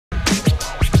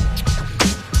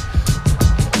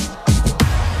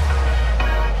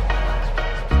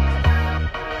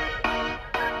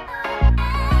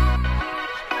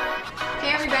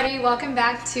welcome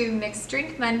back to Mixed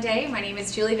Drink Monday. My name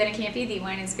is Julie Vennicampi, the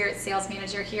Wine and Spirits Sales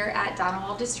Manager here at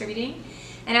Donnewald Distributing.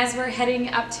 And as we're heading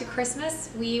up to Christmas,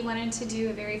 we wanted to do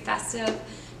a very festive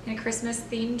and Christmas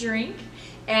themed drink.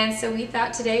 And so we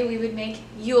thought today we would make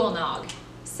Yule Nog.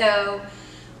 So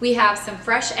we have some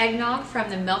fresh eggnog from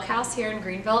the Milk House here in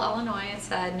Greenville, Illinois.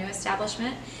 It's a new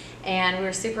establishment and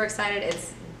we're super excited.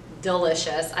 It's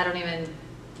delicious. I don't even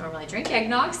normally drink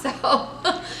eggnog, so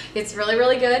it's really,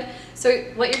 really good. So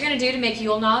what you're going to do to make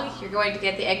Yule Nog, you're going to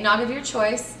get the eggnog of your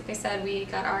choice. Like I said, we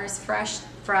got ours fresh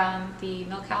from the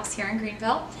Milk House here in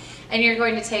Greenville. And you're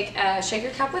going to take a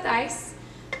shaker cup with ice,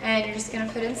 and you're just going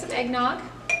to put in some eggnog.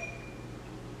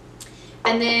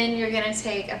 And then you're going to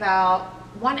take about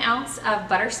 1 ounce of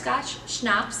butterscotch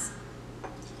schnapps.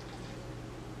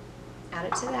 Add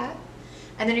it to that.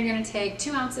 And then you're going to take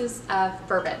 2 ounces of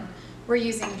bourbon. We're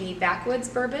using the Backwoods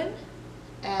bourbon,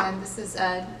 and this is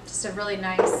just a really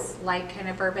nice, light kind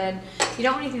of bourbon. You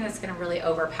don't want anything that's going to really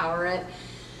overpower it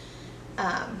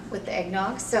with the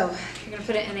eggnog. So you're going to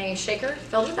put it in a shaker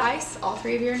filled with ice, all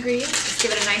 3 of your ingredients. Just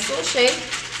give it a nice little shake.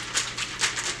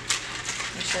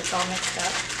 Make sure it's all mixed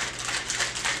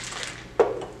up.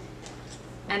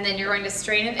 And then you're going to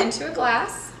strain it into a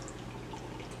glass.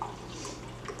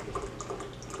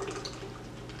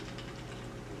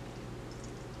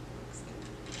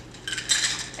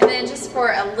 And then just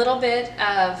for a little bit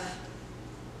of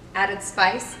added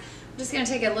spice, I'm just going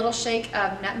to take a little shake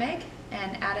of nutmeg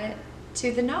and add it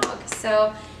to the nog.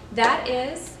 So that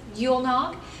is Yule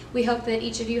Nog. We hope that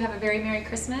each of you have a very Merry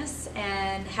Christmas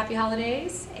and Happy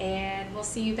Holidays, and we'll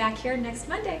see you back here next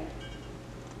Monday.